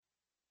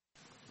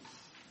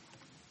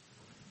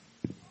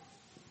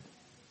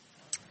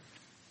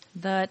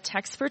The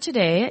text for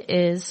today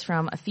is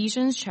from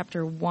Ephesians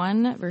chapter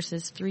 1,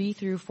 verses 3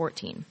 through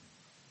 14.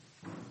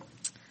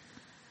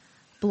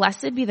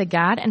 Blessed be the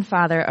God and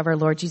Father of our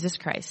Lord Jesus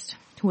Christ,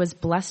 who has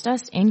blessed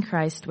us in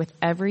Christ with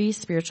every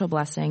spiritual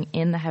blessing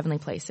in the heavenly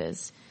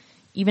places,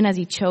 even as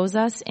he chose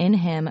us in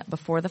him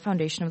before the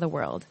foundation of the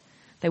world,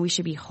 that we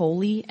should be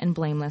holy and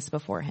blameless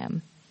before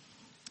him.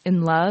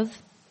 In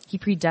love, he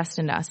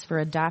predestined us for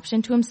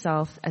adoption to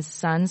himself as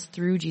sons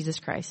through Jesus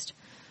Christ,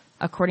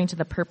 according to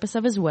the purpose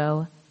of his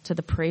will, to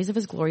the praise of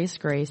his glorious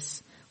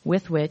grace,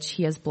 with which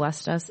he has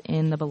blessed us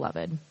in the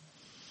beloved.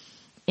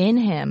 In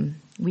him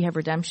we have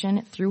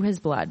redemption through his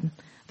blood,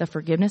 the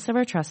forgiveness of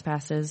our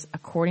trespasses,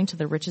 according to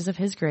the riches of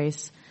his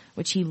grace,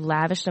 which he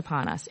lavished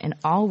upon us in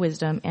all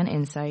wisdom and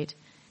insight,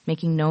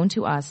 making known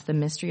to us the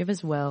mystery of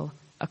his will,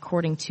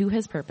 according to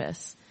his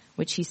purpose,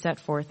 which he set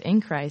forth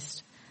in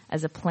Christ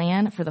as a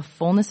plan for the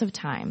fullness of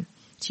time,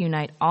 to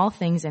unite all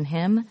things in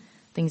him,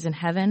 things in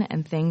heaven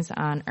and things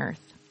on earth.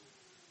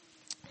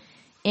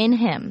 In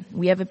him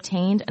we have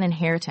obtained an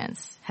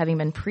inheritance, having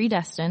been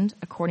predestined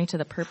according to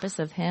the purpose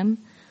of him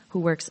who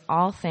works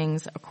all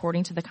things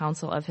according to the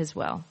counsel of his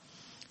will,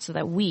 so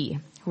that we,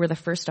 who were the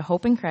first to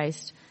hope in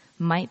Christ,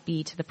 might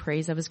be to the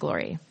praise of his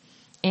glory.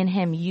 In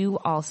him you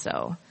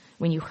also,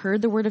 when you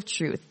heard the word of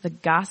truth, the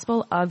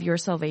gospel of your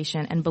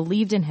salvation, and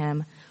believed in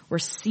him, were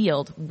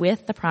sealed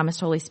with the promised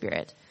Holy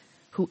Spirit,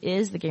 who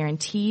is the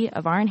guarantee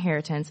of our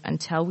inheritance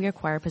until we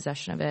acquire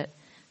possession of it,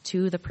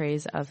 to the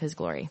praise of his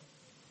glory.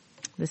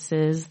 This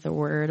is the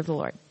word of the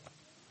Lord.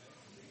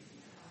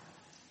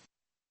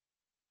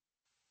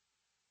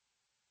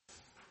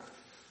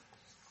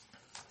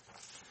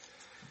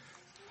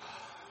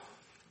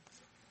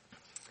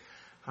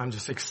 I'm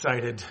just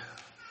excited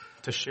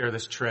to share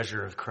this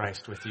treasure of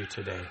Christ with you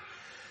today.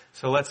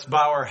 So let's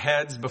bow our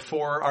heads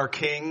before our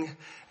King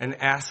and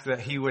ask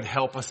that he would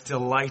help us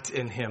delight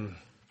in him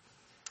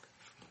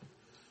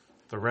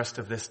the rest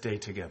of this day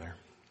together.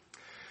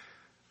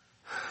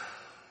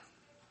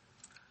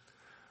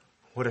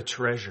 What a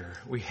treasure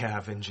we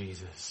have in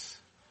Jesus.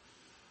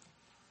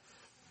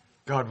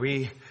 God,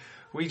 we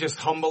just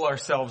humble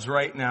ourselves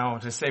right now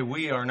to say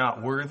we are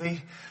not worthy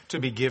to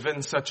be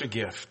given such a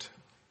gift.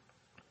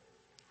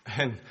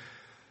 And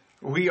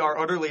we are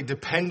utterly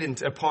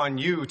dependent upon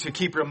you to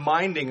keep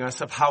reminding us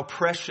of how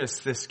precious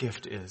this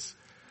gift is.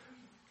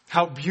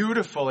 How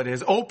beautiful it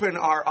is. Open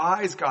our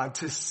eyes, God,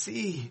 to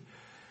see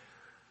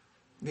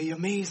the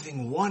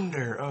amazing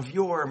wonder of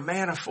your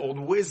manifold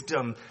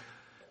wisdom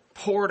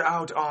poured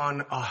out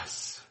on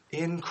us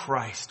in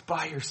Christ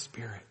by your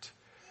Spirit.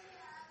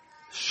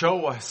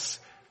 Show us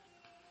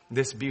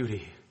this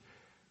beauty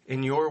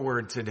in your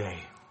word today.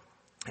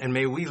 And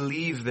may we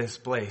leave this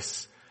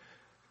place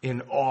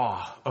in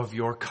awe of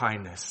your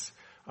kindness,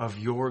 of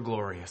your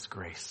glorious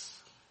grace.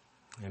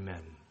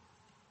 Amen.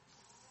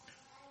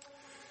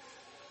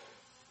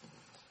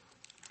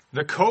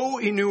 The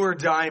Koh-i-Noor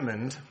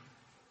diamond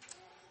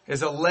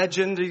is a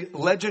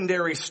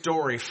legendary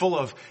story full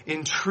of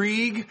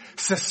intrigue,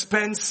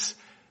 suspense,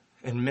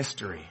 and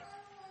mystery.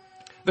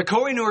 The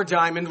Koh-i-Noor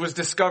diamond was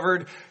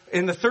discovered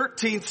in the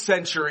 13th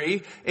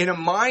century in a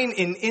mine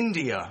in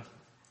India.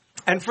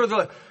 And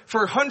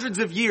for hundreds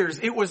of years,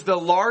 it was the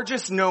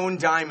largest known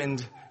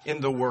diamond in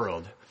the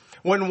world.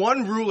 When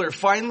one ruler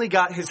finally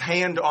got his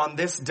hand on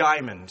this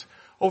diamond,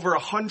 over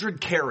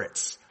 100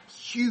 carats,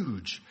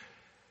 huge,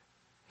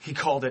 he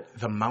called it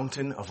the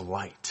Mountain of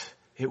Light.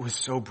 It was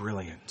so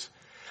brilliant.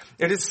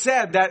 It is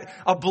said that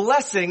a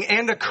blessing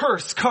and a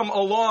curse come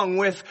along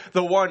with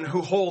the one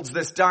who holds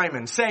this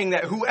diamond, saying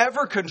that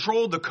whoever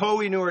controlled the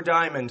Koh-i-Noor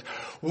diamond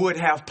would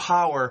have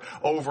power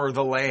over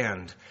the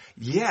land.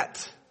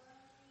 Yet,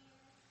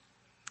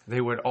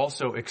 they would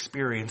also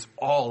experience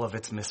all of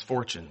its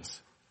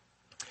misfortunes.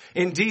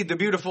 Indeed, the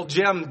beautiful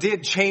gem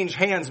did change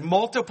hands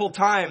multiple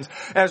times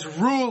as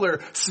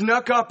ruler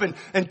snuck up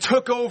and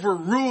took over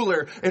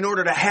ruler in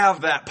order to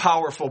have that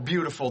powerful,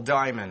 beautiful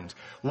diamond.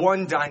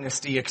 One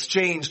dynasty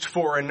exchanged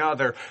for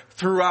another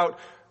throughout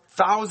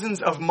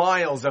thousands of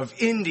miles of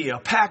India,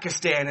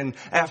 Pakistan, and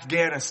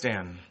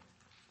Afghanistan.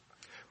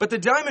 But the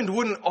diamond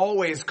wouldn't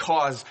always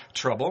cause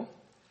trouble,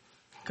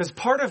 because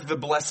part of the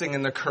blessing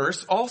and the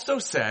curse also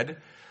said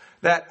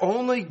that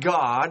only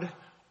God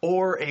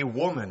or a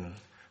woman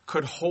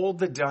could hold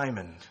the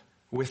diamond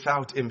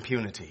without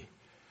impunity.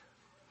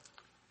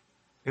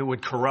 It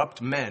would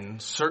corrupt men,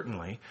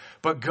 certainly,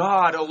 but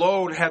God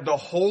alone had the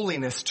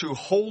holiness to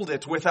hold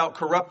it without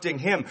corrupting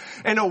him.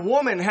 And a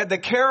woman had the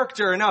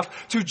character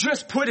enough to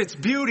just put its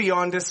beauty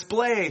on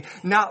display,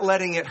 not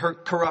letting it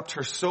corrupt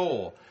her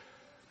soul.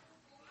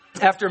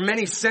 After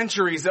many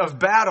centuries of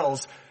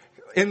battles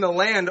in the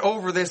land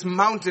over this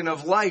mountain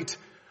of light,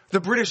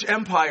 the British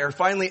Empire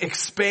finally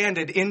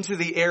expanded into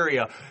the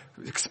area,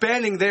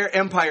 expanding their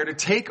empire to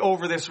take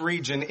over this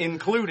region,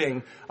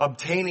 including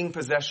obtaining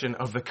possession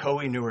of the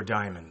Koh-i-Noor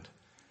diamond.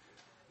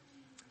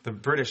 The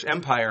British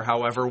Empire,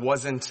 however,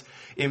 wasn't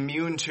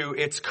immune to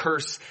its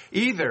curse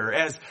either,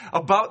 as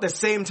about the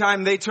same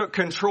time they took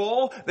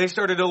control, they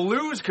started to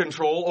lose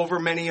control over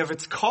many of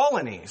its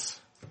colonies.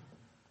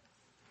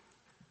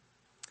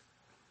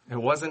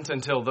 It wasn't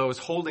until those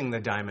holding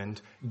the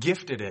diamond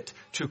gifted it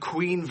to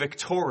Queen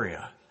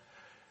Victoria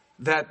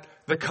that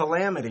the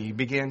calamity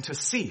began to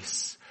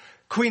cease.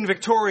 Queen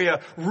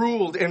Victoria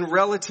ruled in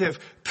relative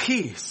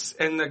peace,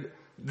 and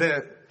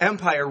the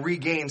empire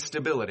regained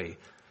stability.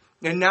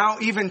 And now,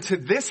 even to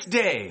this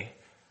day,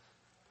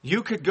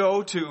 you could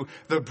go to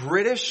the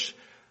British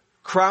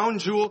Crown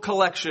Jewel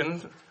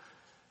collection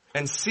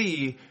and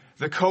see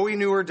the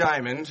Koh-i-Noor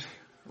diamond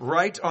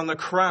right on the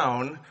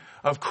crown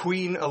of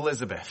Queen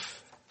Elizabeth.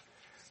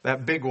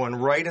 That big one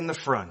right in the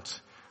front,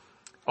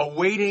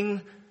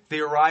 awaiting the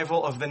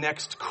arrival of the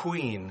next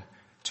queen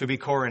to be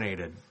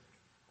coronated.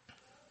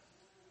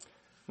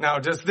 Now,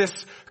 does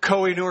this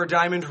Koh-i-Noor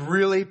diamond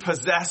really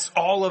possess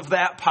all of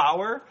that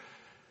power?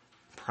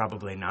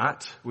 Probably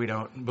not. We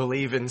don't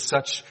believe in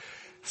such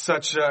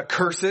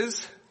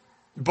curses.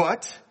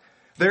 But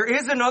there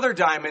is another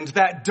diamond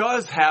that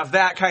does have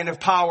that kind of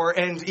power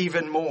and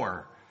even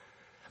more.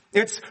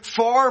 It's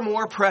far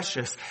more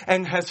precious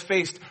and has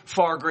faced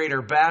far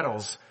greater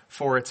battles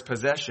for its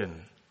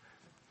possession.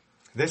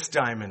 This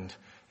diamond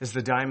is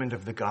the diamond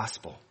of the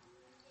gospel.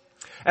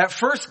 At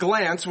first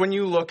glance, when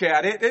you look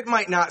at it, it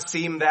might not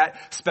seem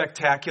that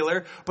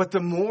spectacular, but the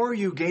more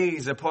you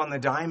gaze upon the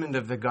diamond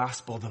of the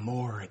gospel, the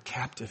more it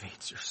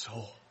captivates your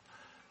soul.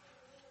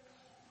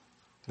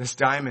 This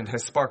diamond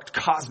has sparked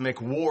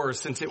cosmic wars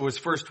since it was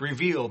first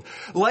revealed.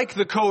 Like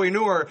the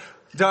Koh-i-Noor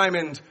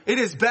diamond, it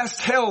is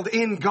best held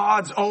in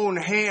God's own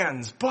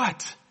hands,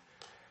 but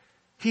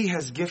He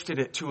has gifted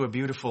it to a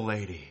beautiful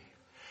lady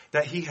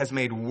that He has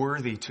made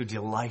worthy to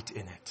delight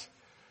in it.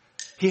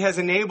 He has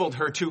enabled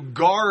her to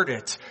guard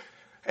it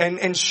and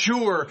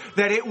ensure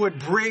that it would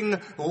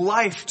bring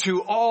life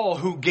to all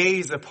who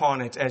gaze upon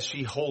it as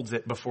she holds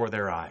it before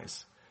their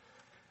eyes.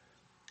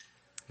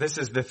 This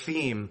is the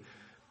theme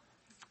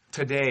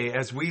today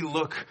as we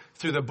look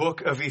through the book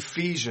of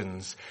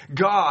Ephesians.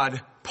 God,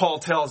 Paul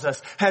tells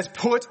us, has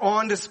put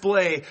on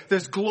display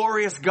this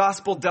glorious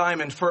gospel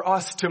diamond for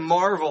us to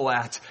marvel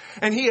at.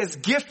 And He has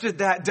gifted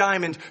that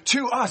diamond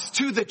to us,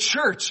 to the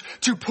church,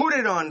 to put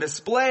it on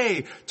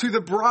display, to the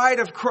bride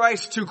of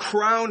Christ, to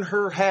crown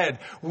her head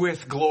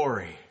with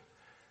glory.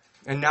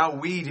 And now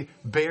we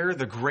bear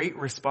the great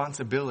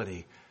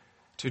responsibility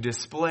to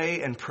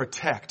display and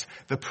protect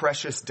the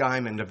precious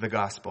diamond of the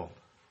gospel.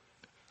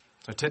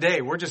 So today,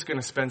 we're just going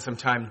to spend some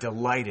time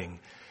delighting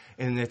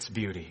in its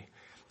beauty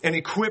and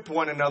equip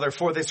one another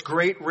for this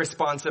great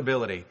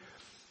responsibility.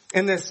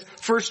 In this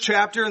first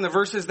chapter, in the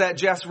verses that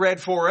Jess read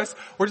for us,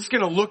 we're just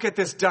going to look at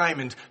this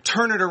diamond,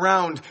 turn it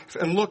around,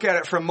 and look at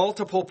it from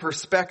multiple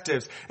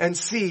perspectives and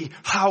see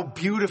how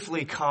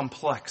beautifully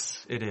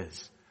complex it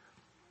is.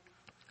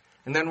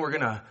 And then we're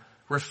going to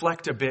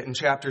reflect a bit in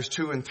chapters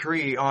 2 and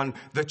 3 on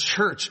the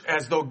church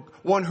as the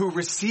one who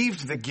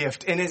received the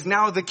gift and is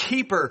now the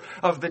keeper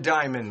of the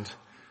diamond.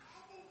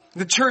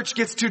 The church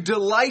gets to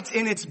delight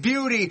in its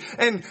beauty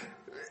and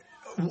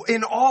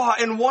in awe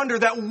and wonder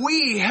that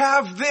we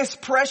have this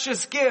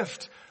precious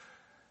gift.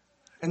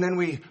 And then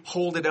we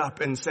hold it up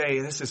and say,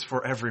 this is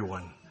for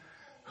everyone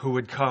who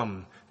would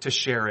come to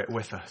share it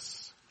with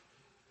us.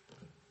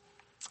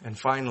 And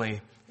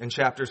finally, in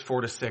chapters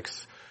 4 to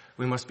 6,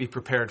 we must be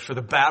prepared for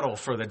the battle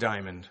for the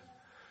diamond.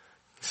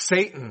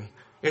 Satan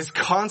is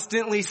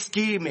constantly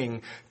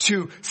scheming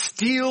to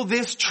steal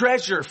this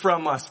treasure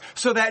from us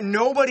so that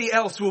nobody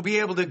else will be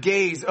able to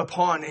gaze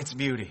upon its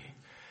beauty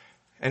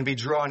and be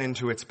drawn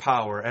into its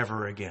power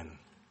ever again.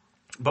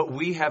 But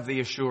we have the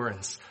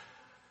assurance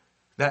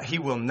that he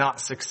will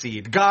not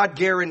succeed. God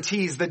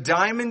guarantees the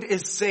diamond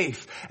is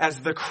safe as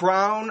the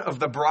crown of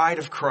the bride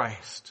of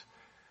Christ.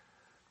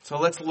 So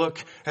let's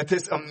look at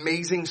this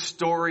amazing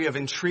story of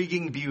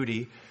intriguing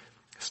beauty,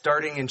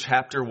 starting in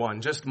chapter 1,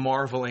 just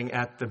marveling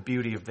at the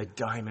beauty of the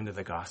diamond of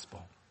the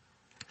gospel.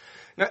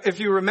 Now, if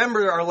you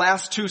remember our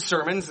last two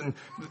sermons in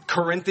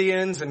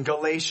Corinthians and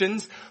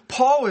Galatians,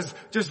 Paul was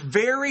just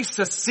very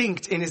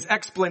succinct in his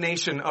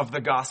explanation of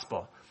the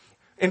gospel.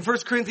 In 1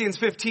 Corinthians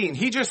 15,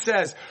 he just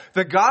says,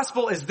 the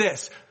gospel is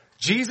this: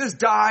 Jesus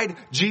died,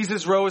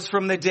 Jesus rose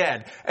from the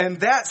dead.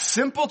 And that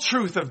simple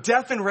truth of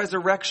death and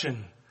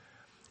resurrection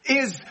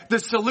is the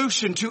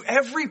solution to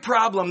every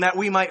problem that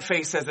we might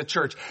face as a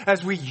church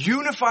as we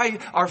unify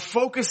our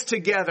focus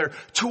together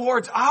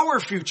towards our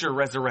future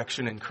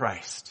resurrection in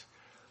Christ.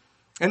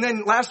 And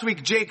then last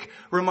week, Jake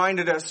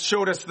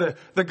showed us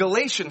the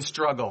Galatian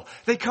struggle.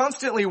 They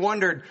constantly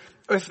wondered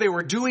if they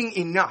were doing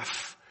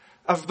enough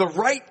of the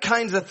right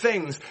kinds of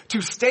things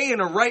to stay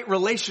in a right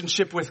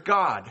relationship with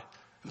God.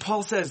 And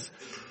Paul says,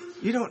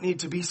 you don't need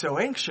to be so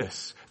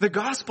anxious. The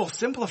gospel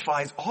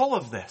simplifies all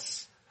of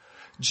this.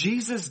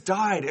 Jesus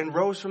died and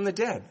rose from the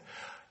dead.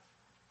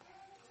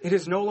 It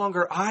is no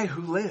longer I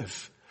who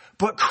live,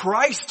 but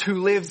Christ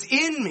who lives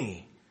in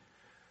me.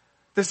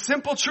 The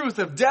simple truth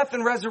of death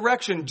and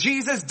resurrection.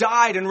 Jesus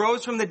died and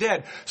rose from the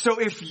dead. So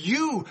if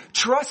you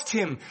trust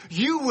him,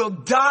 you will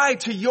die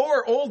to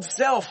your old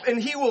self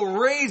and he will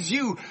raise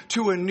you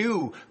to a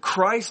new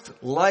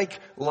Christ-like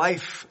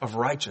life of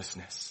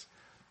righteousness.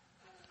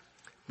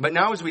 But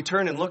now as we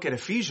turn and look at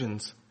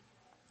Ephesians,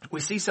 we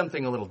see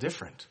something a little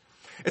different.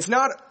 It's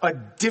not a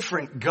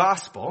different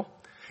gospel.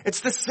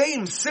 It's the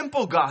same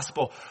simple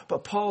gospel,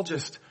 but Paul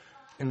just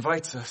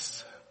invites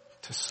us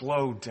to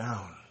slow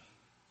down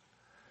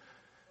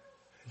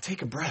and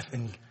take a breath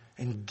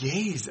and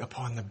gaze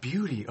upon the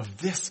beauty of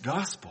this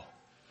gospel.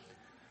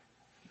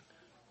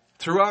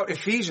 Throughout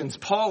Ephesians,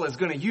 Paul is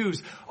going to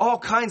use all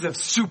kinds of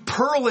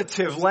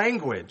superlative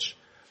language,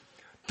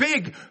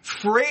 big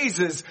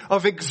phrases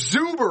of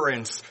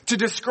exuberance to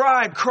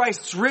describe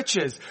Christ's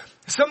riches.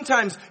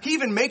 Sometimes he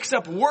even makes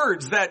up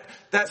words that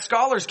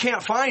scholars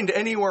can't find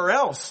anywhere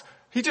else.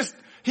 He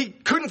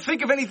couldn't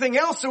think of anything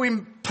else, so he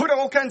put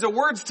all kinds of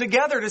words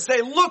together to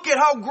say, look at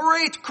how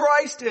great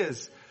Christ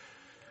is.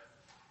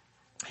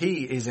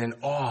 He is in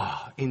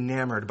awe,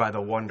 enamored by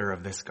the wonder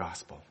of this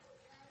gospel.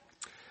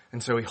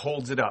 And so he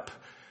holds it up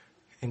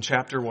in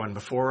chapter 1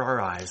 before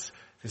our eyes,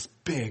 this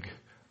big,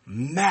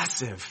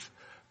 massive,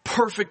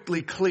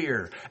 perfectly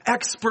clear,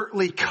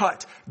 expertly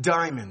cut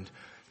diamond,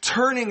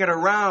 turning it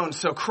around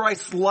so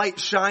Christ's light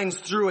shines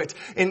through it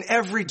in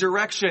every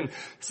direction,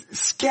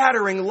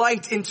 scattering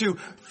light into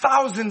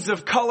thousands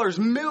of colors,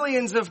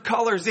 millions of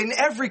colors in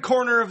every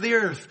corner of the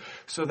earth,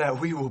 so that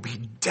we will be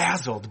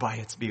dazzled by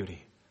its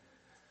beauty.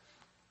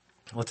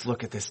 Let's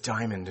look at this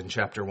diamond in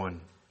chapter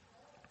 1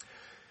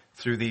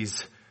 through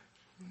these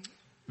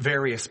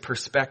various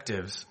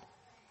perspectives.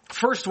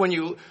 First, when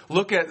you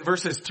look at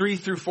verses 3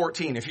 through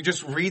 14, if you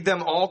just read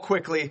them all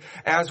quickly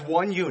as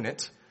one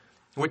unit,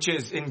 which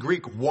is in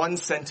Greek one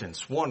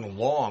sentence, one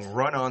long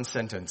run-on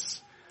sentence,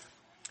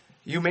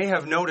 you may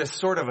have noticed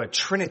sort of a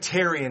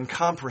Trinitarian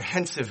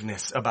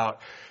comprehensiveness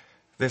about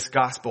this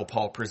gospel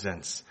Paul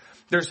presents.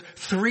 There's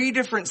 3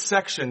 different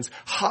sections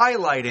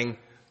highlighting,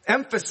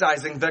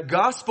 emphasizing the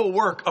gospel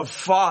work of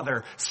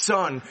Father,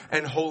 Son,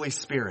 and Holy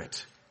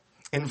Spirit.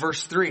 In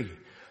verse 3,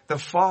 the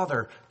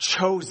Father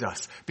chose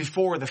us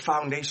before the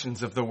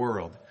foundations of the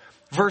world.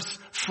 Verse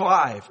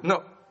 7,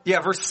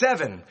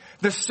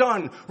 the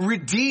Son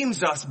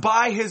redeems us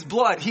by His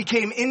blood. He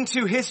came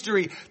into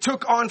history,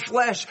 took on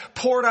flesh,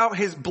 poured out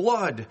His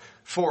blood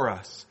for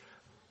us.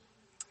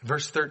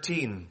 Verse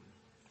 13,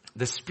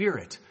 the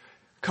Spirit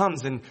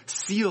comes and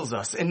seals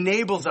us,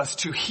 enables us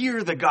to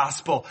hear the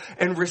gospel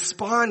and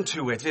respond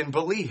to it in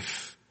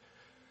belief.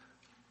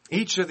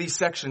 Each of these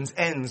sections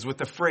ends with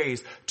the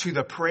phrase, to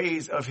the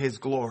praise of His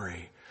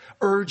glory,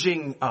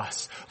 urging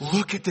us,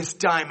 look at this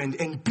diamond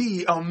and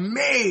be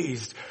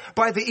amazed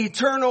by the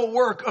eternal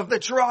work of the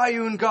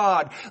triune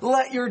God.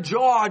 Let your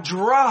jaw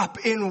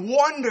drop in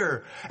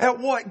wonder at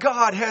what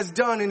God has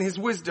done in His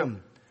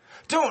wisdom.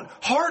 Don't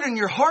harden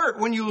your heart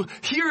when you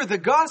hear the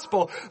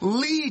gospel.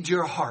 Lead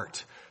your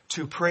heart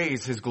to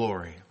praise His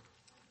glory.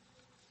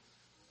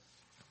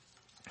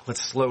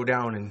 Let's slow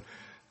down and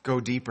go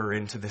deeper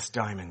into this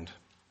diamond.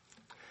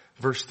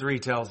 Verse 3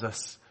 tells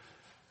us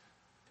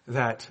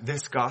that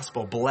this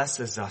gospel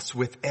blesses us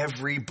with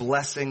every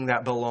blessing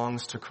that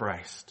belongs to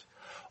Christ.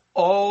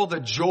 All the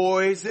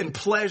joys and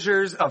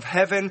pleasures of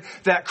heaven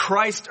that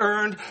Christ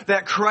earned,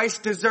 that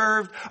Christ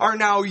deserved, are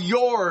now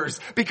yours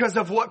because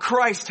of what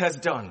Christ has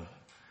done.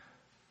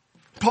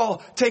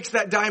 Paul takes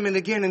that diamond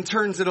again and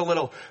turns it a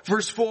little.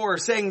 Verse 4,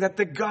 saying that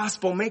the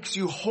gospel makes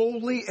you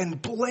holy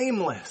and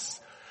blameless.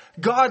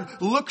 God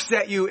looks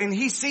at you and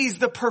He sees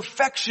the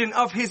perfection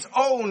of His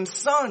own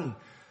Son.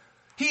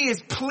 He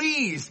is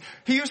pleased.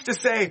 He used to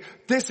say,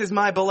 this is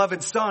my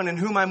beloved Son in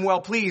whom I'm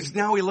well pleased.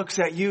 Now He looks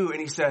at you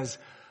and He says,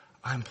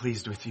 I'm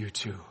pleased with you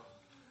too.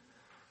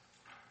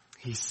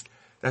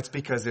 That's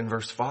because in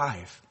verse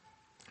 5,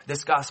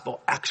 this gospel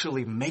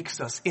actually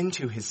makes us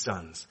into His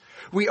sons.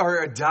 We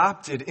are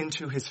adopted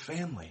into His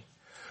family.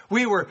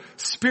 We were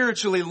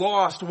spiritually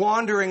lost,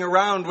 wandering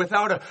around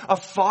without a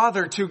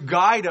father to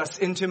guide us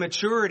into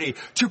maturity,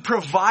 to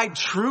provide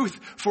truth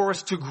for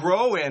us to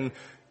grow in,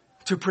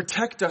 to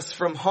protect us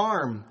from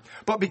harm.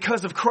 But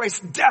because of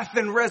Christ's death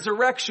and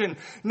resurrection,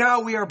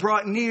 now we are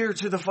brought near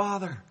to the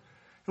Father.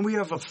 And we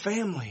have a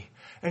family,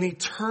 an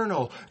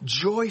eternal,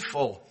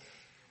 joyful,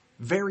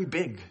 very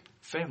big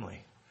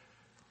family.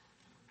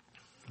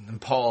 And then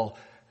Paul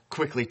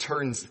quickly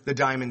turns the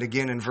diamond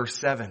again in verse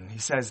 7. He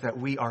says that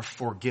we are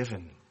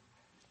forgiven.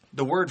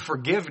 The word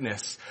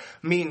forgiveness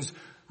means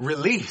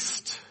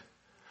released.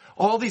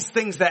 All these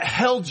things that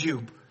held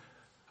you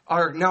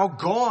are now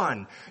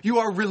gone. You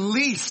are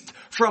released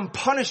from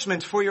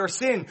punishment for your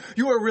sin.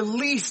 You are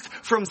released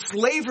from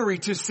slavery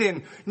to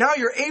sin. Now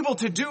you're able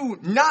to do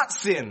not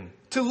sin,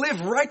 to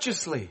live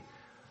righteously.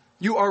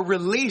 You are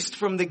released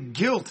from the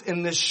guilt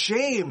and the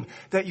shame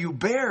that you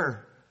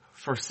bear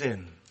for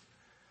sin.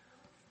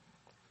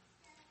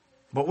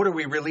 But what are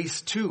we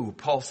released to?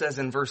 Paul says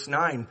in verse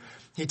 9,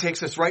 he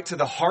takes us right to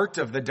the heart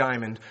of the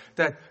diamond,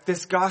 that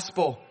this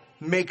gospel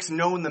makes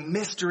known the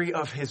mystery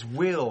of His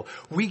will.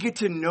 We get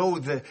to know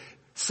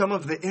some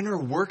of the inner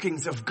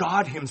workings of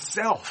God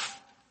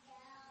Himself.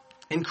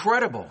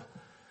 Incredible.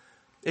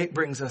 It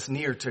brings us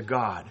near to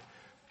God.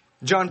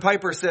 John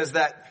Piper says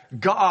that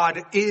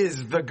God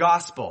is the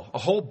gospel, a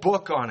whole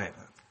book on it,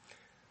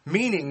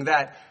 meaning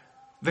that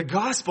The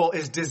gospel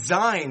is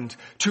designed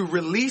to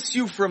release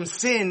you from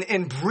sin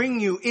and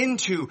bring you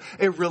into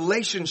a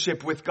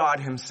relationship with God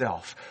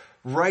himself,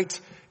 right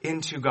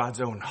into God's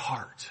own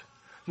heart.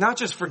 Not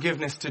just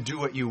forgiveness to do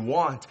what you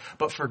want,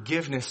 but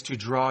forgiveness to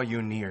draw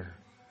you near.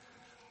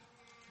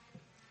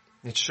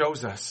 It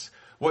shows us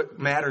what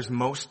matters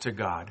most to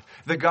God.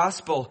 The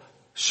gospel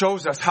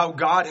shows us how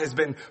God has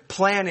been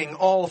planning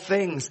all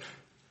things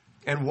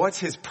and what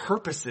his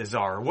purposes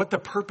are, what the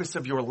purpose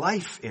of your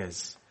life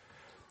is.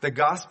 The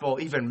gospel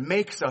even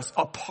makes us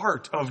a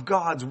part of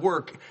God's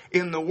work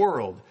in the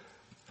world,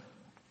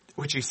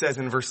 which he says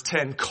in verse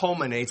 10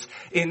 culminates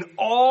in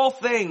all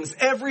things,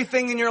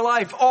 everything in your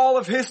life, all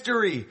of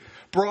history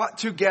brought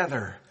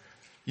together,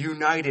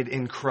 united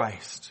in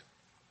Christ.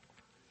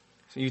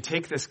 So you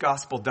take this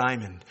gospel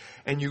diamond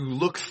and you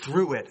look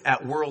through it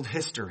at world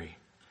history.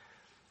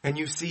 And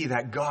you see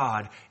that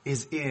God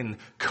is in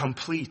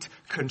complete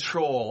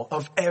control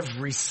of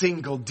every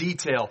single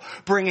detail,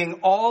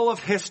 bringing all of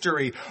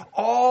history,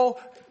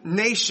 all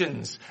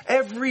nations,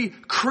 every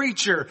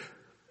creature,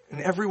 and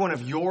every one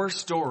of your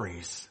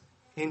stories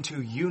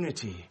into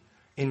unity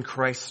in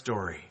Christ's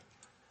story.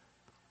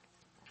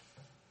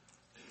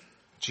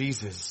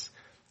 Jesus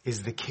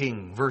is the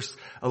King. Verse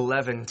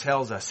 11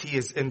 tells us he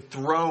is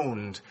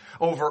enthroned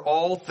over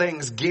all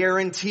things,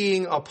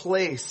 guaranteeing a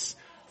place,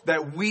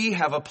 that we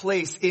have a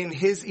place in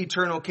his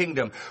eternal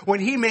kingdom. When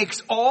he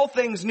makes all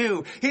things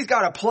new, he's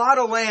got a plot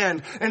of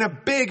land and a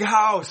big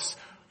house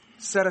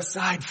set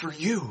aside for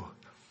you.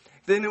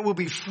 Then it will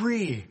be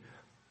free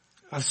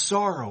of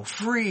sorrow,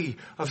 free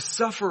of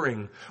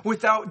suffering,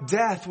 without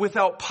death,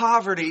 without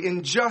poverty,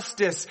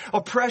 injustice,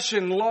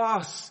 oppression,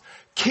 loss.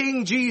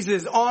 King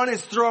Jesus on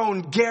his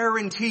throne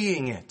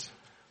guaranteeing it.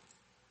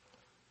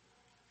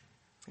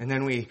 And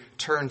then we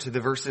turn to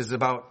the verses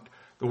about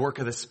the work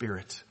of the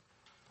Spirit.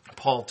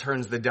 Paul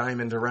turns the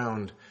diamond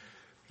around.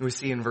 We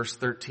see in verse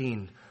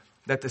 13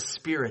 that the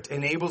Spirit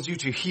enables you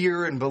to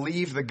hear and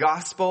believe the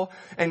gospel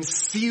and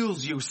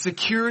seals you,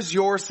 secures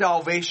your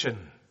salvation,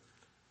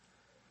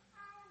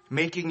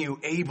 making you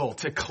able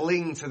to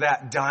cling to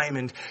that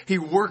diamond. He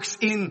works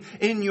in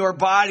your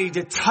body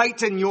to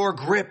tighten your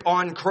grip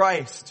on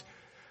Christ.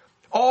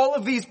 All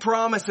of these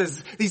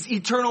promises, these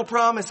eternal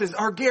promises,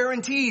 are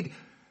guaranteed,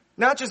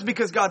 not just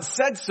because God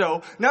said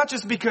so, not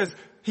just because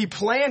he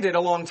planned it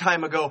a long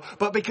time ago,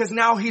 but because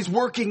now he's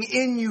working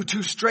in you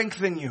to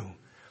strengthen you.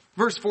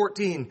 Verse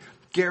 14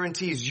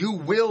 guarantees you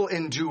will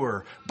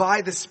endure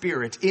by the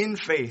Spirit in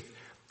faith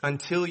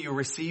until you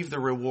receive the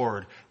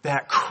reward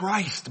that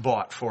Christ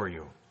bought for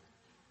you.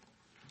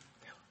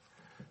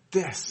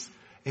 This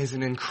is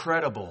an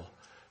incredible,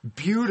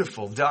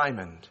 beautiful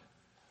diamond.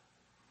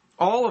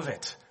 All of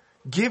it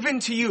given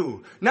to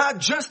you, not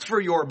just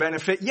for your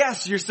benefit.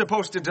 Yes, you're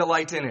supposed to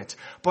delight in it,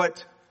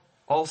 but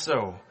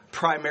also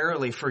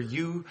primarily for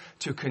you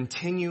to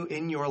continue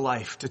in your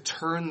life to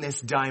turn this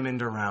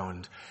diamond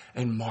around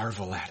and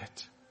marvel at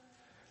it.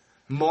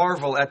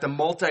 Marvel at the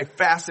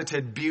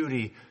multifaceted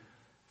beauty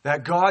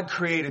that God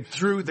created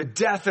through the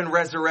death and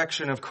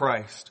resurrection of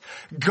Christ.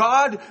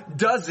 God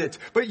does it,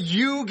 but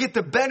you get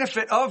the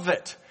benefit of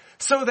it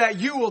so that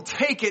you will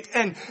take it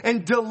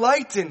and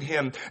delight in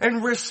him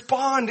and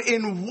respond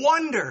in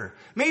wonder.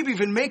 Maybe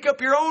even make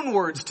up your own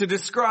words to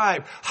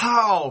describe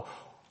how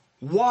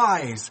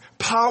wise,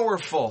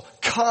 powerful,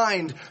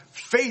 kind,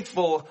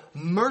 faithful,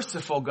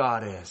 merciful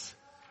God is,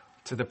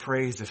 to the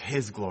praise of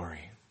his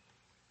glory.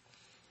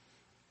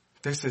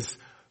 This is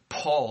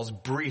Paul's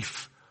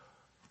brief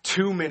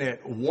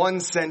 2-minute,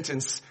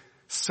 1-sentence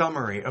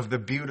summary of the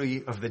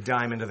beauty of the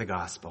diamond of the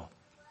gospel.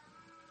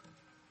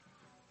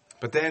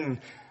 But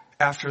then,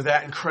 after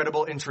that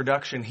incredible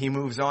introduction, he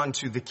moves on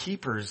to the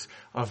keepers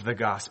of the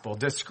gospel,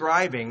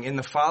 describing in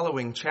the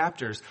following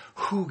chapters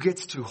who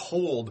gets to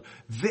hold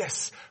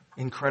this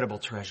incredible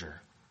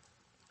treasure.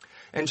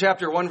 In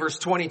chapter 1, verse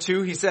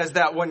 22, he says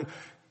that when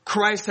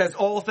Christ has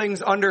all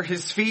things under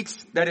his feet,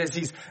 that is,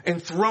 he's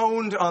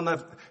enthroned on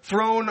the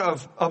throne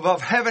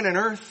above heaven and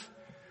earth,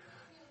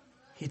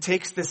 he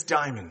takes this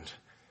diamond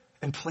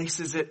and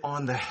places it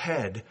on the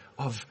head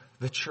of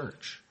the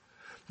church.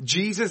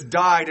 Jesus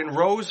died and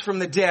rose from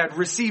the dead,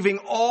 receiving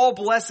all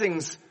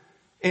blessings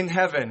in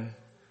heaven,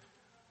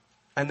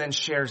 and then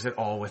shares it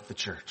all with the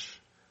church.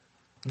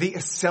 The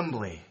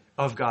assembly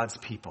of God's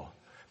people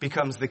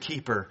becomes the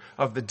keeper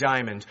of the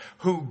diamond,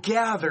 who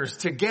gathers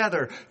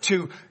together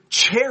to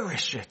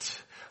cherish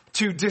it,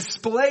 to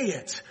display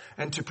it,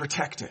 and to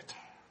protect it.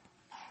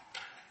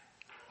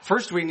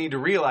 First, we need to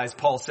realize,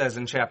 Paul says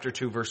in chapter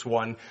 2, verse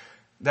 1,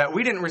 that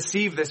we didn't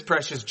receive this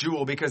precious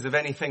jewel because of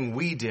anything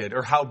we did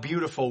or how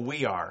beautiful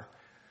we are.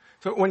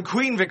 So when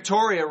Queen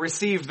Victoria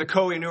received the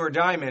Koh-i-Noor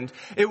diamond,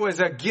 it was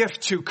a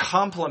gift to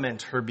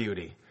complement her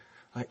beauty.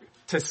 Like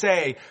to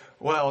say,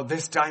 well,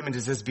 this diamond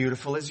is as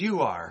beautiful as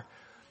you are.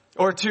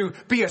 Or to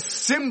be a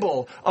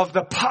symbol of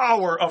the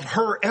power of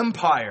her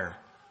empire.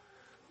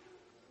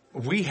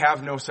 We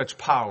have no such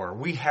power.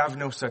 We have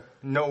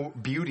no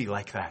beauty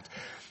like that.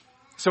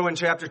 So in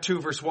chapter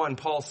 2, verse 1,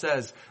 Paul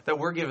says that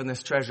we're given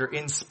this treasure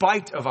in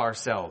spite of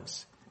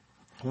ourselves.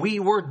 We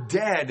were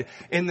dead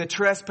in the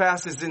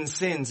trespasses and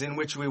sins in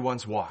which we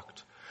once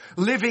walked,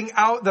 living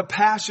out the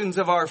passions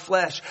of our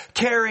flesh,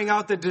 carrying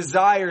out the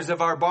desires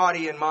of our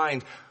body and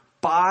mind,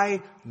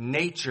 by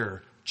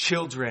nature,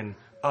 children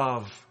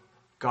of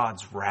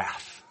God's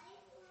wrath.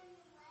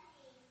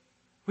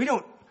 We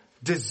don't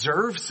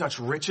deserve such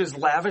riches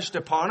lavished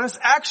upon us.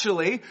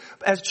 Actually,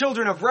 as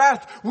children of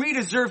wrath, we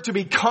deserve to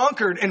be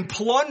conquered and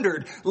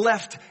plundered,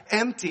 left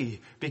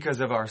empty because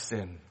of our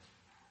sin.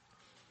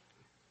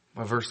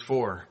 Well, verse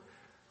 4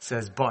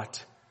 says,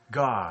 but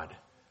God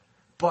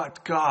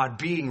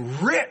being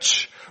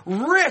rich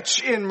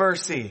in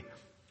mercy.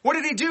 What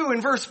did he do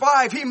in verse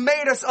 5? He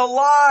made us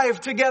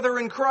alive together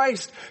in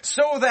Christ,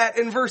 so that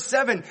in verse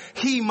 7,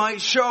 he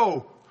might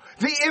show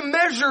the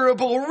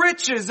immeasurable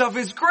riches of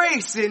his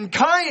grace in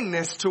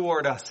kindness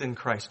toward us in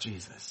Christ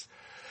Jesus.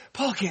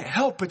 Paul can't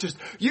help but just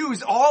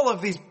use all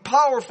of these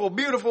powerful,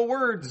 beautiful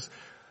words.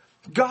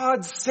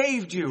 God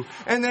saved you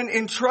and then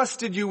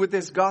entrusted you with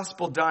this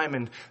gospel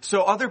diamond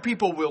so other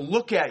people will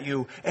look at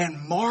you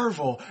and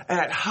marvel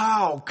at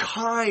how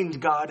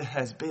kind God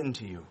has been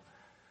to you.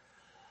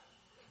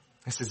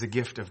 This is a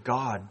gift of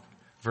God,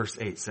 verse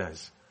 8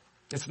 says.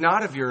 It's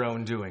not of your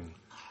own doing.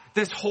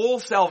 This whole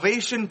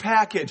salvation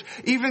package,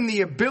 even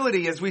the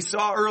ability, as we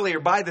saw earlier,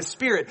 by the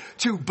Spirit,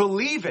 to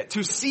believe it,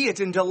 to see it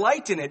and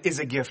delight in it, is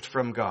a gift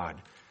from God.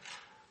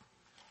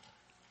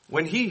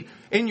 When he,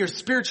 in your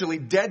spiritually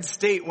dead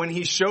state, when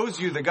he shows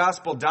you the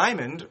gospel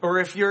diamond, or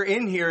if you're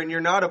in here and you're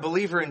not a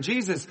believer in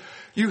Jesus,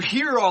 you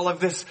hear all of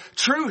this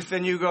truth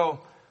and you go,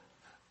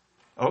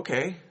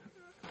 okay,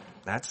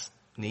 that's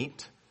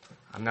neat.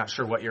 I'm not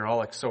sure what you're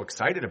all so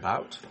excited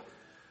about.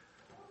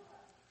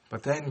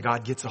 But then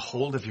God gets a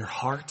hold of your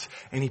heart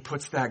and he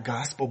puts that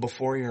gospel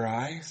before your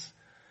eyes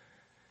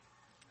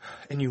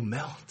and you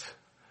melt.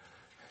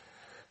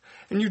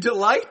 And you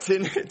delight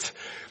in it.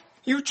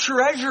 You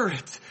treasure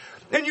it.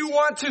 And you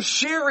want to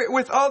share it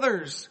with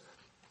others.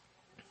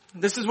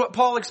 This is what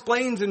Paul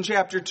explains in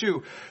chapter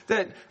 2.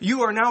 That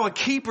you are now a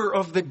keeper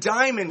of the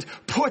diamond,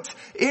 put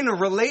in a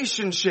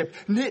relationship,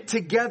 knit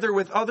together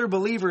with other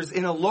believers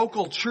in a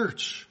local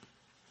church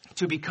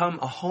to become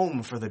a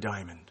home for the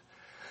diamond.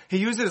 He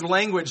uses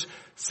language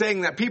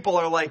saying that people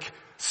are like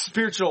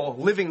spiritual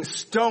living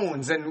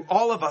stones and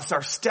all of us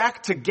are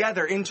stacked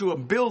together into a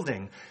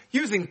building,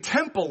 using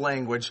temple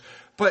language.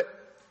 But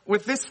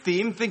with this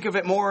theme, think of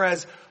it more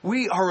as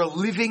we are a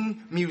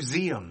living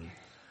museum.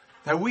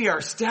 That we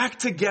are stacked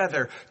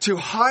together to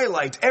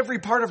highlight every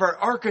part of our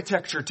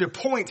architecture, to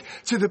point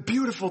to the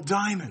beautiful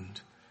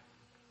diamond,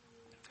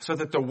 so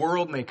that the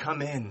world may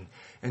come in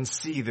and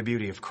see the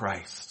beauty of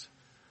Christ.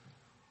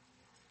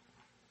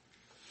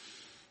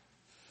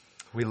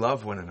 We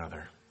love one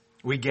another.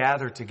 We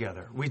gather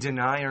together. We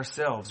deny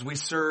ourselves. We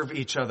serve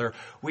each other.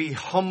 We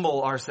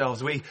humble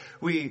ourselves.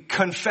 We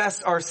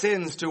confess our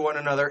sins to one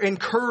another,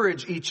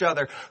 encourage each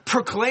other,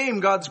 proclaim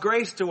God's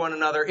grace to one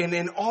another. And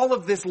in all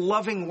of this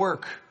loving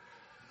work,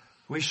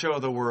 we show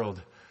the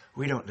world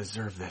we don't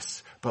deserve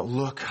this, but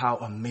look how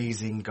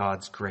amazing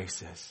God's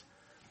grace is.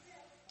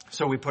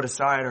 So we put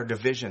aside our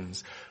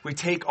divisions. We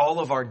take all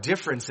of our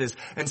differences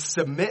and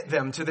submit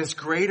them to this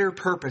greater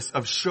purpose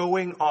of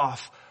showing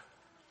off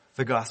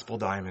the gospel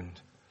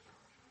diamond.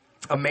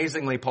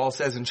 Amazingly, Paul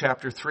says in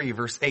chapter 3,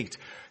 verse 8,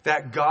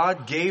 that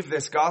God gave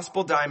this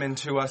gospel diamond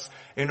to us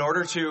in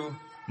order to,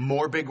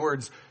 more big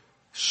words,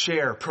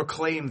 share,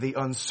 proclaim the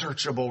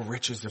unsearchable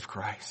riches of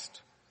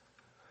Christ.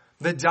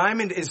 The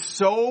diamond is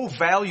so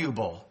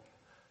valuable,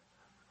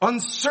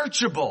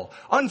 unsearchable,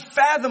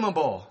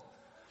 unfathomable.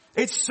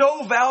 It's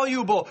so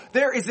valuable.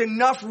 There is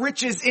enough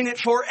riches in it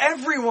for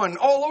everyone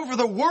all over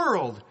the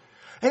world.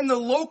 And the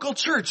local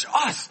church,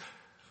 us,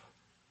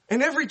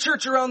 and every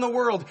church around the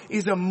world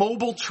is a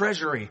mobile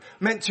treasury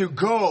meant to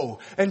go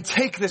and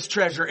take this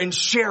treasure and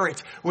share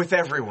it with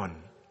everyone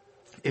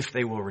if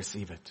they will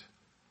receive it.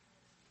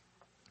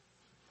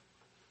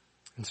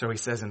 And so he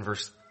says in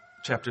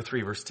chapter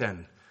 3, verse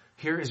 10,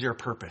 here is your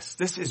purpose.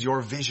 This is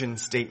your vision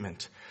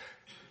statement.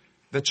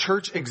 The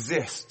church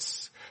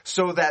exists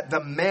so that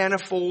the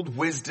manifold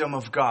wisdom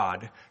of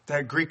God,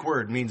 that Greek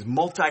word means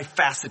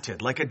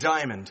multifaceted, like a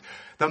diamond.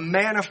 The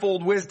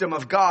manifold wisdom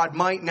of God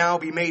might now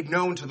be made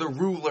known to the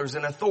rulers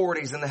and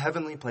authorities in the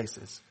heavenly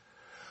places.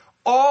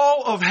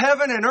 All of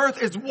heaven and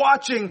earth is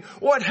watching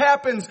what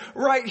happens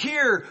right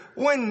here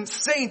when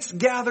saints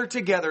gather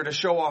together to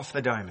show off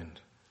the diamond.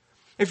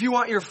 If you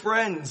want your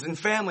friends and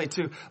family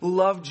to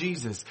love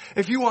Jesus,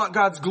 if you want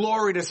God's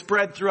glory to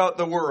spread throughout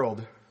the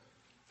world,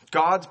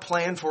 God's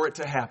plan for it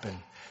to happen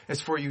is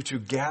for you to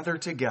gather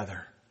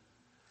together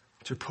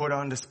to put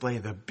on display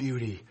the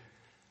beauty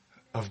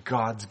of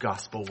God's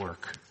gospel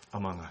work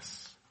among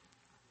us.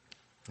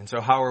 And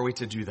so how are we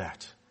to do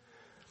that?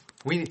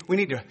 We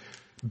need to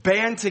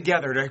band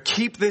together to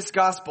keep this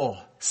gospel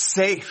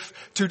safe,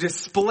 to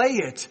display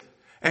it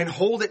and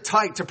hold it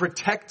tight, to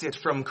protect it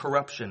from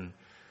corruption.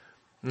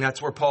 And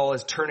that's where Paul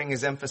is turning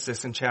his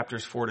emphasis in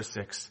chapters 4 to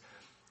 6,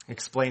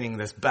 explaining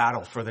this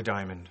battle for the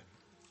diamond.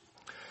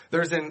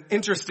 There's an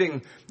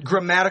interesting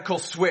grammatical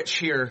switch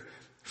here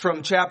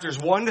from chapters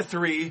 1 to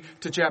 3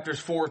 to chapters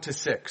 4 to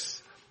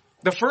 6.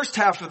 The first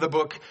half of the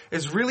book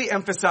is really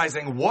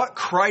emphasizing what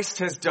Christ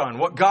has done,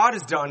 what God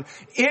has done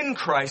in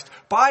Christ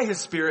by his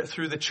Spirit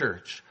through the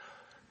church.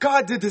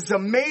 God did this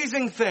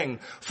amazing thing.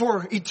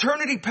 For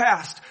eternity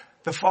past,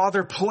 the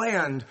Father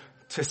planned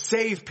to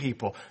save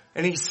people.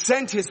 And he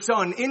sent his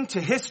Son into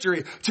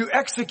history to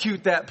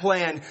execute that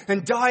plan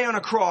and die on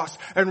a cross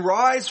and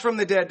rise from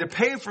the dead to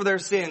pay for their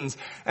sins,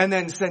 and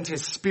then sent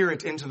his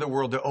Spirit into the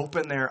world to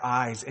open their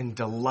eyes and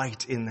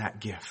delight in that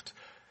gift.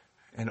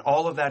 And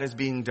all of that is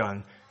being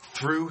done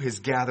through his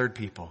gathered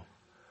people.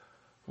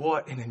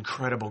 What an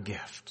incredible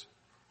gift.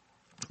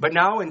 But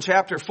now in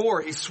chapter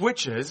 4, he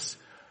switches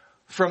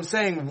from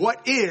saying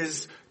what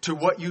is to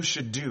what you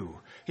should do.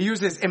 He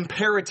uses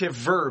imperative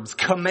verbs,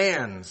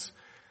 commands.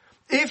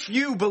 If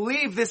you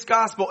believe this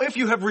gospel, if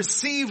you have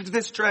received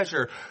this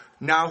treasure,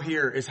 now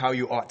here is how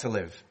you ought to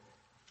live.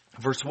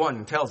 Verse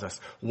 1 tells us,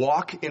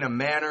 walk in a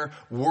manner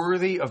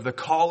worthy of the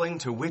calling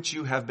to which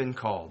you have been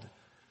called.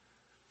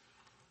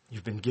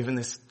 You've been given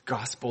this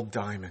gospel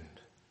diamond.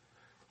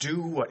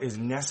 Do what is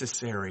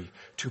necessary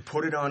to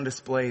put it on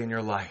display in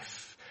your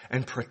life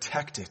and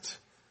protect it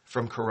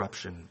from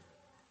corruption.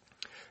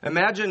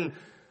 Imagine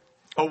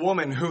a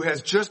woman who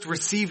has just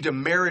received a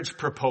marriage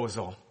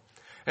proposal.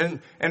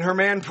 And her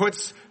man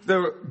puts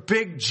the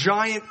big,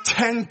 giant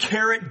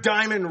 10-carat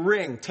diamond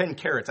ring, 10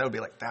 carats, that would be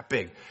like that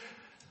big,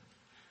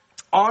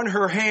 on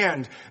her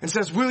hand and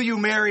says, will you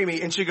marry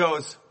me? And she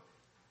goes,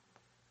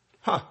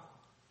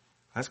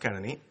 that's kind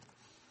of neat.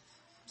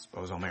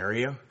 Suppose I'll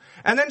marry you.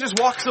 And then just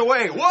walks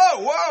away.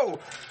 Whoa.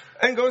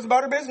 And goes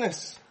about her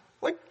business.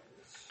 Like,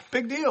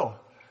 big deal.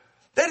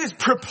 That is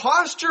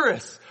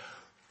preposterous.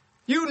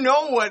 You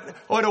know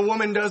what a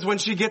woman does when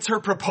she gets her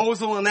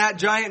proposal in that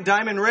giant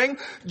diamond ring?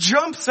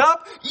 Jumps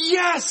up,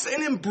 yes,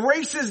 and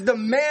embraces the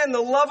man,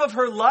 the love of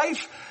her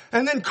life,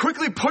 and then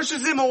quickly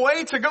pushes him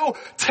away to go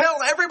tell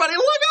everybody,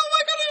 look, oh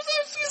my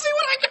goodness, you see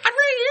what I got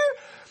right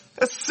here?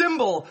 A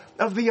symbol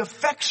of the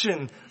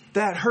affection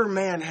that her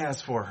man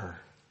has for her.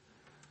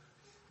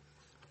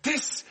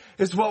 This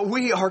is what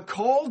we are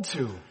called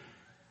to.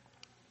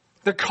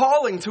 The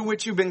calling to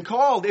which you've been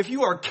called. If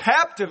you are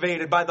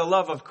captivated by the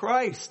love of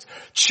Christ,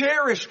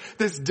 cherish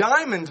this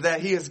diamond that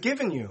he has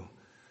given you,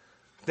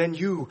 then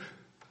you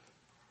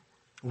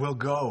will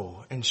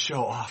go and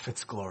show off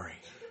its glory.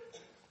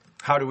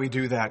 How do we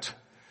do that?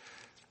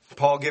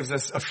 Paul gives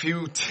us a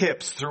few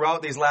tips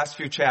throughout these last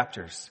few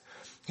chapters.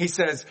 He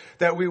says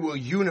that we will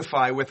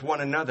unify with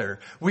one another.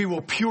 We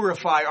will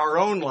purify our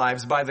own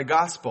lives by the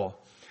gospel.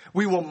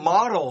 We will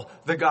model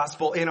the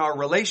gospel in our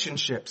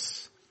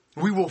relationships.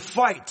 We will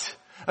fight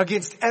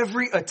against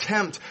every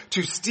attempt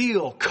to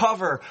steal,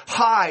 cover,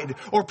 hide,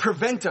 or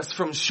prevent us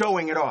from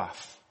showing it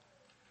off.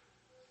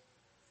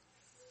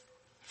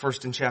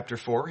 First in chapter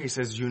 4, he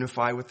says,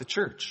 unify with the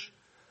church.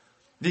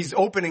 These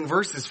opening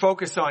verses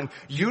focus on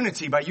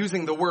unity by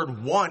using the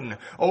word one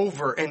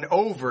over and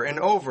over and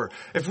over.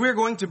 If we're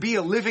going to be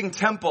a living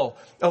temple,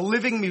 a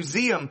living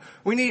museum,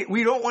 we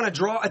don't want to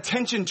draw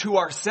attention to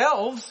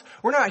ourselves.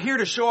 We're not here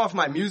to show off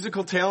my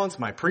musical talents,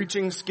 my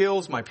preaching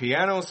skills, my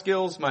piano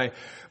skills,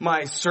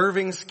 my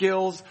serving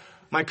skills,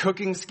 my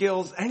cooking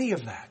skills, any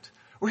of that.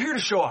 We're here to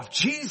show off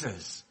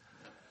Jesus.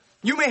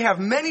 You may have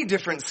many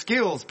different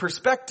skills,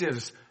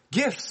 perspectives,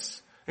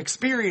 gifts,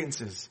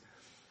 experiences,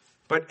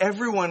 but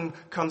everyone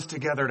comes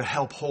together to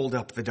help hold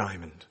up the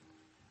diamond.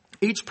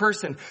 Each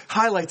person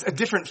highlights a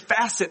different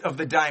facet of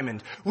the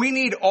diamond. We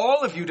need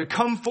all of you to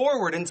come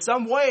forward in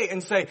some way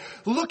and say,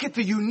 look at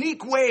the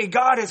unique way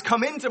God has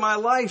come into my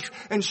life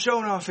and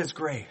shown off his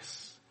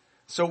grace.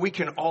 So we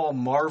can all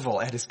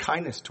marvel at his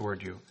kindness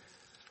toward you.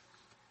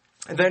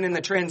 And then in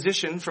the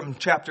transition from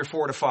chapter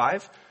 4 to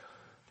 5,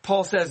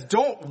 Paul says,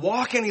 don't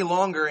walk any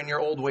longer in your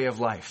old way of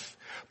life.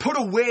 Put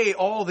away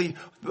all the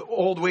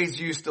old ways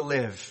you used to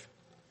live.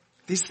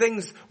 These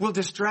things will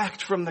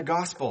distract from the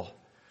gospel.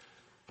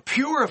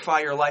 Purify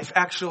your life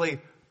actually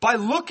by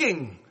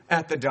looking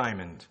at the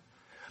diamond.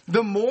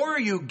 The more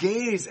you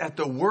gaze at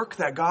the work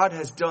that God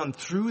has done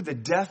through the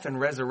death and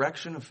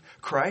resurrection of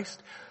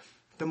Christ,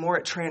 the more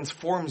it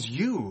transforms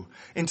you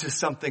into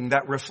something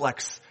that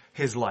reflects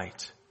his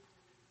light.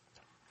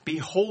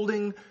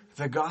 Beholding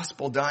the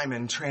gospel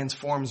diamond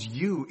transforms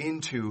you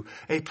into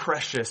a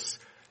precious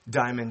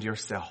diamond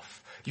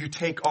yourself. You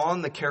take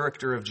on the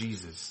character of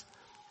Jesus.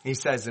 He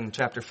says in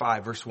chapter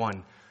 5, verse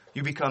 1,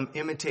 you become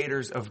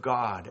imitators of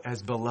God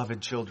as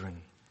beloved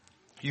children.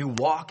 You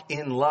walk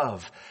in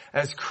love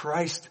as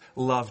Christ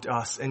loved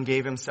us and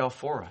gave himself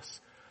for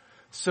us.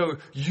 So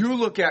you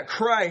look at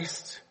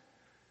Christ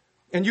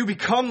and you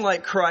become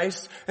like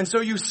Christ, and so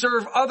you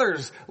serve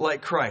others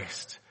like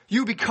Christ.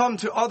 You become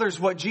to others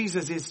what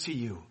Jesus is to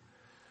you.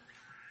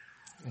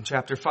 In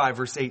chapter 5,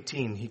 verse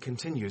 18, he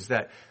continues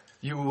that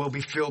you will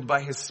be filled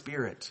by his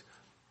Spirit,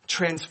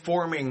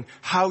 transforming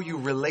how you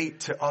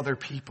relate to other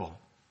people.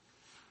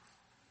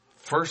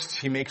 First,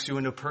 he makes you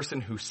into a person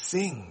who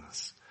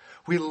sings.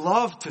 We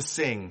love to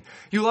sing.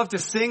 You love to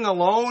sing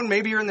alone.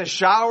 Maybe you're in the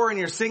shower and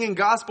you're singing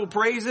gospel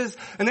praises.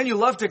 And then you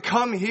love to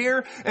come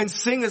here and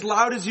sing as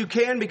loud as you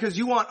can because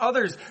you want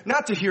others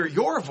not to hear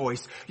your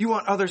voice. You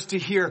want others to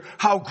hear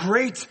how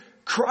great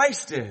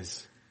Christ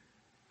is.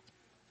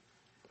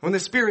 When the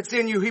Spirit's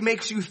in you, He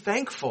makes you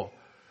thankful.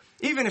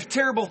 Even if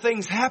terrible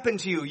things happen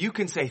to you, you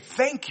can say,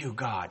 thank you,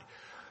 God.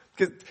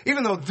 Because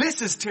even though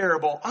this is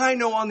terrible, I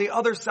know on the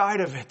other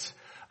side of it,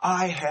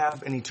 I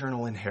have an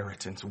eternal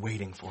inheritance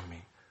waiting for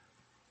me.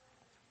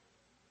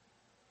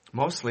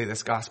 Mostly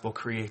this gospel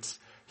creates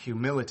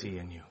humility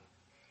in you.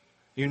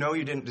 You know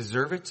you didn't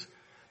deserve it.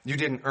 You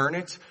didn't earn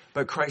it,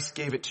 but Christ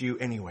gave it to you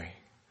anyway.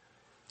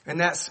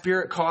 And that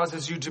Spirit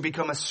causes you to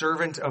become a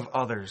servant of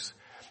others.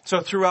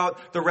 So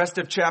throughout the rest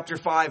of chapter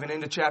 5 and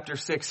into chapter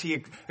 6,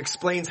 he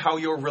explains how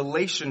your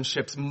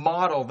relationships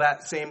model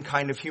that same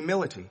kind of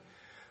humility.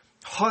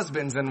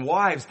 Husbands and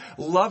wives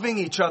loving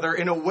each other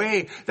in a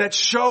way that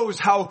shows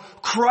how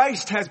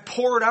Christ has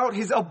poured out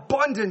His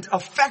abundant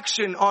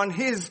affection on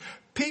His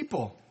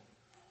people.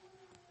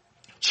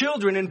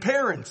 Children and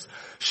parents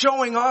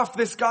showing off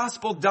this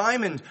gospel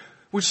diamond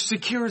which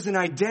secures an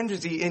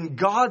identity in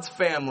God's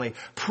family,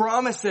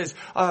 promises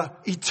an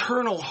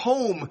eternal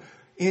home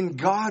in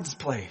God's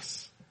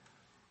place.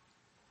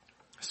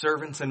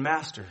 Servants and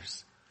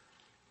masters,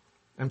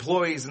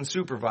 employees and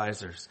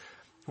supervisors,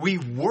 we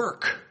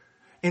work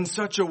in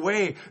such a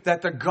way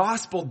that the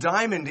gospel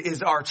diamond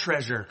is our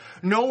treasure,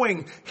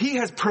 knowing He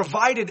has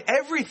provided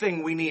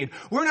everything we need.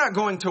 We're not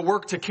going to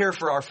work to care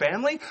for our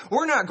family.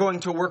 We're not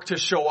going to work to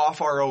show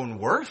off our own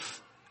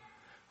worth.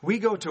 We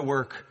go to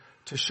work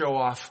to show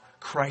off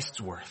Christ's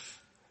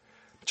worth,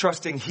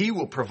 trusting He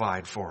will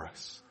provide for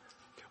us.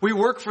 We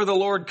work for the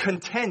Lord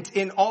content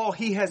in all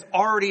He has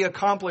already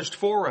accomplished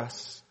for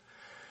us.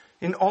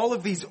 In all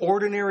of these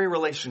ordinary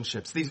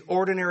relationships, these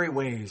ordinary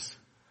ways,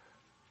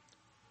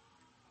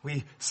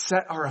 we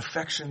set our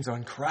affections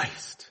on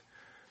Christ.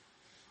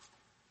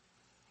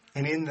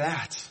 And in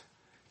that,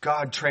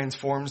 God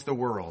transforms the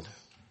world.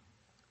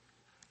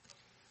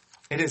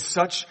 It is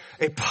such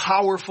a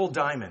powerful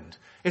diamond.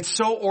 It's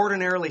so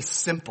ordinarily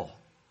simple.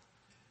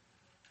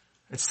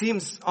 It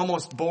seems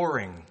almost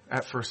boring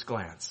at first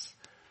glance.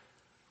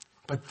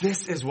 But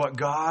this is what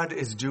God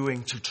is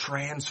doing to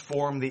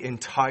transform the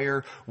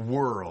entire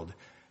world,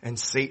 and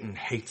Satan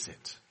hates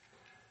it.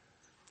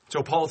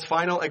 So Paul's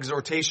final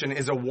exhortation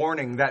is a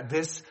warning that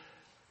this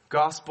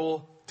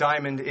gospel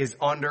diamond is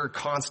under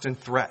constant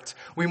threat.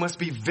 We must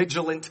be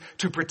vigilant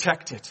to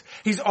protect it.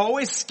 He's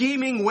always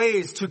scheming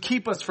ways to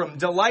keep us from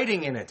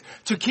delighting in it,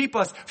 to keep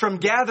us from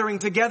gathering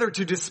together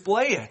to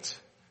display it.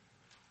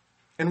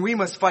 And we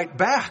must fight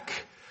back.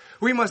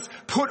 We must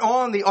put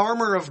on the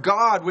armor of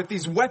God with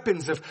these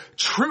weapons of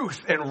truth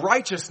and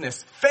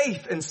righteousness,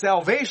 faith and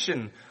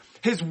salvation,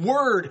 His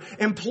word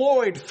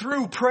employed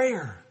through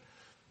prayer,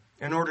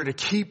 in order to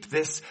keep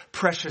this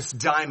precious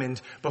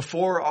diamond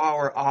before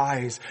our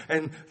eyes,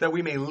 and that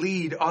we may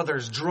lead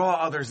others, draw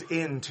others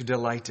in to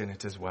delight in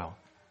it as well.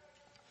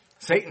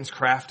 Satan's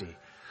crafty.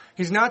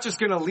 He's not just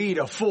going to lead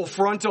a full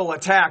frontal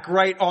attack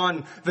right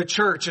on the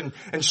church and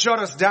shut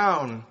us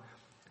down.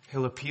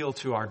 He'll appeal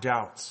to our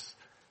doubts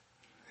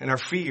and our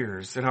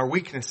fears and our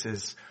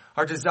weaknesses,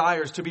 our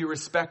desires to be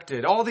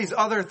respected, all these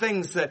other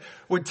things that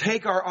would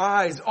take our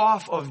eyes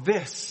off of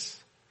this.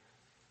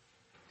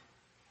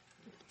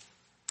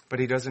 But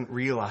he doesn't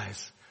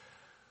realize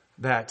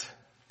that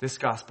this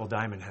gospel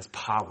diamond has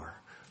power,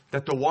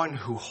 that the one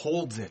who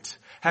holds it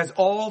has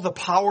all the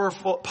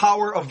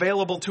power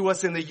available to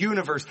us in the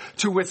universe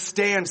to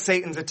withstand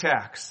Satan's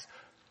attacks.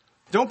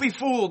 Don't be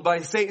fooled by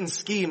Satan's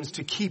schemes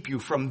to keep you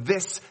from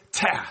this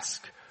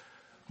task.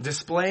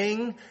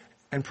 Displaying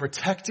and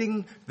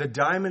protecting the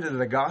diamond of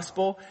the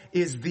gospel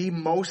is the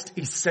most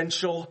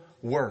essential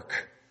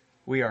work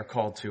we are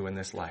called to in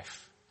this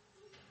life.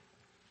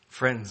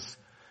 Friends,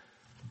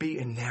 be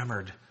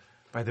enamored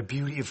by the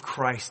beauty of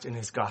Christ in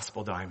His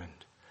gospel diamond.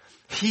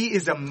 He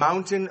is a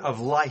mountain of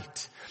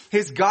light.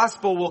 His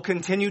gospel will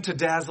continue to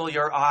dazzle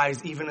your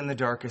eyes even in the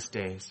darkest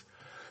days.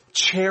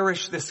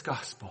 Cherish this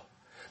gospel.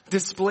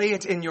 Display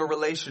it in your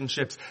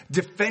relationships.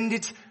 Defend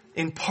it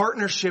in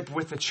partnership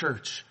with the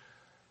church,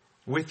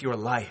 with your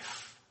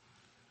life.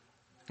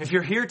 If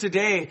you're here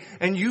today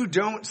and you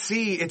don't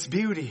see its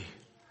beauty,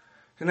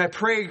 and I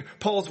pray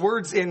Paul's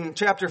words in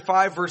chapter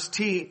 5,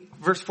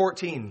 verse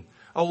 14,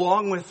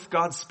 along with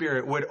God's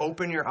Spirit, would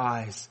open your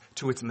eyes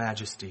to its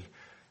majesty.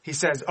 He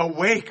says,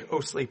 awake,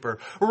 O sleeper,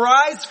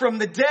 rise from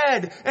the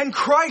dead, and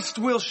Christ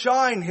will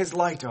shine His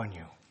light on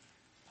you.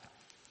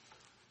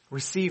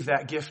 Receive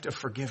that gift of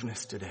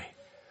forgiveness today.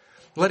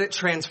 Let it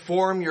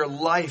transform your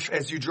life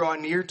as you draw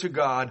near to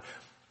God,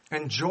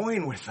 and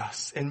join with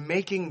us in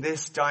making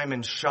this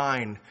diamond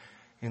shine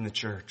in the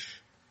church.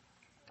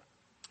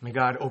 May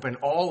God open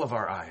all of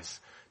our eyes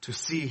to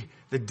see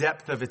the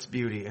depth of its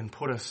beauty and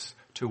put us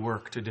to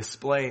work to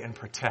display and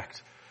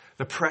protect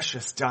the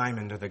precious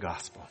diamond of the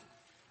gospel.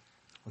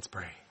 Let's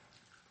pray.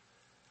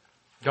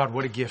 God,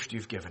 what a gift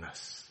You've given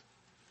us.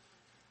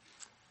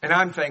 And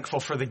I'm thankful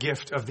for the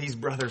gift of these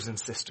brothers and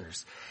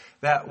sisters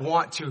that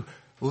want to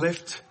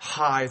lift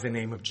high the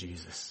name of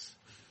Jesus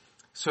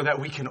so that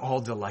we can all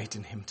delight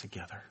in him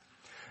together.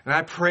 And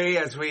I pray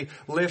as we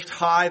lift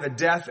high the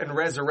death and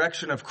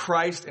resurrection of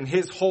Christ and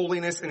his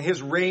holiness and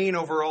his reign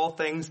over all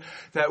things,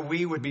 that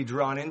we would be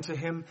drawn into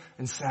him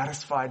and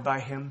satisfied by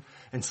him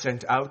and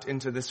sent out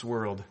into this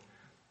world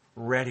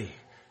ready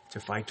to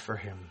fight for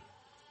him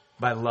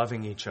by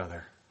loving each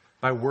other,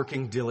 by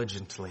working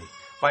diligently,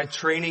 by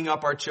training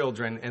up our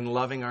children and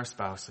loving our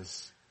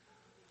spouses,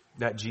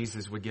 that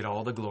Jesus would get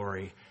all the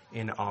glory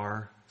in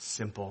our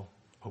simple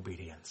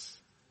obedience.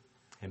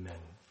 Amen.